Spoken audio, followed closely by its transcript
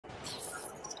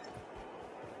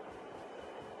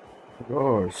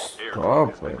Oh,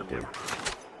 stop it, dude.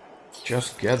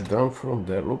 Just get down from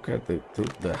there. Look at it, dude.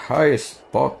 The highest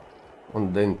spot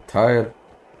on the entire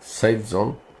safe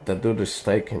zone. The dude is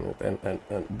taking it.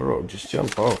 And bro, just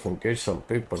jump off and get some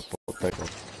people protecting.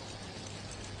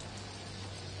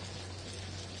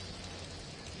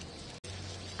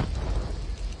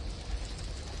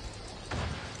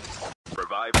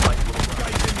 Revive flight will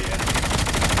guys in the enemy.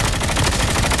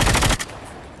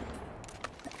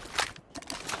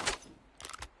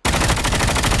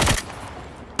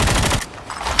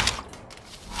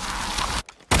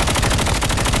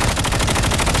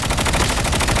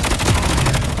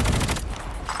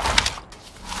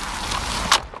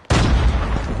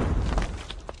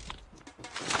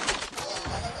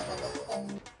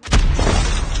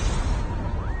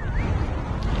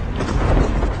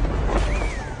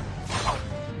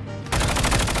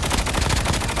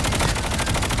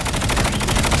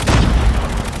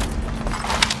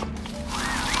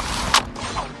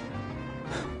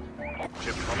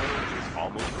 Chip terminal is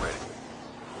almost ready.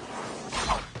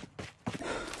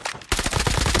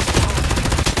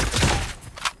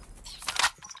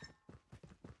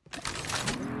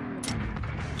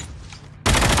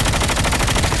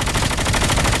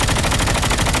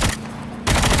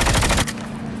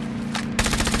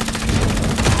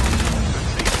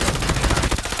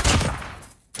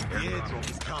 Airdrop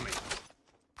is coming.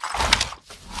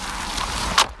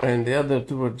 And the other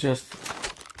two were just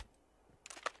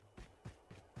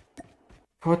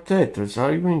potatoes.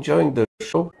 Are you enjoying the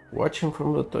show? Watching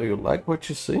from the top? You like what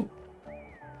you see?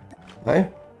 Hey?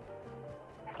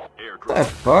 The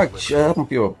fuck?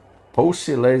 Jump your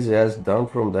pussy lazy ass down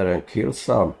from there and kill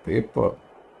some people.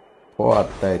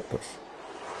 Potatoes.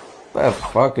 The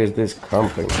fuck is this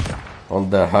camping on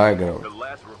the high ground? The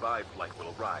last revive flight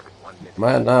will arrive in 1 minute.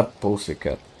 Man up,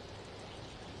 pussycat.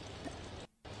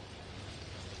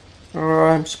 Oh,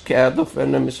 I'm scared of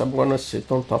enemies. I'm gonna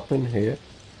sit on top in here.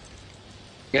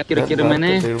 Ya kira-kira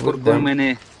mana? Kur-kur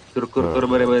mana? Kur-kur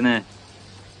mana?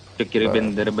 Kira-kira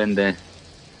benda.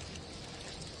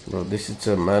 Bro, this is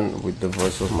a man with the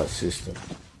voice of my sister.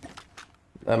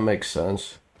 That makes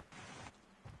sense.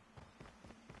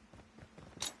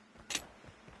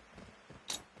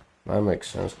 That makes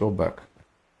sense. Go back.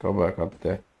 Go back up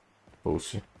there,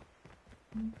 pussy.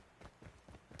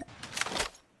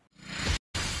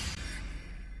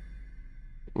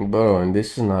 Bro, in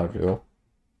this scenario,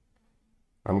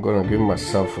 I'm gonna give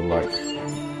myself a like.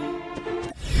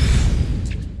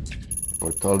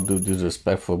 With all due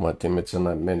disrespect for my teammates, and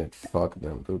I mean it. Fuck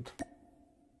them, dude.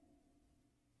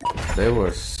 They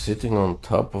were sitting on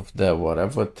top of that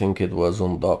whatever thing it was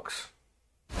on docks,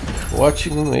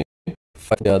 watching me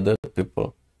fight the other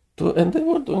people, and they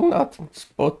were doing nothing. It's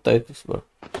potatoes, bro.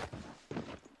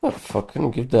 I fucking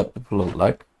give that people a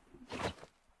like.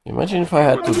 Imagine if I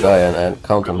had to die and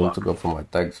count on him to go for my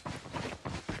tags.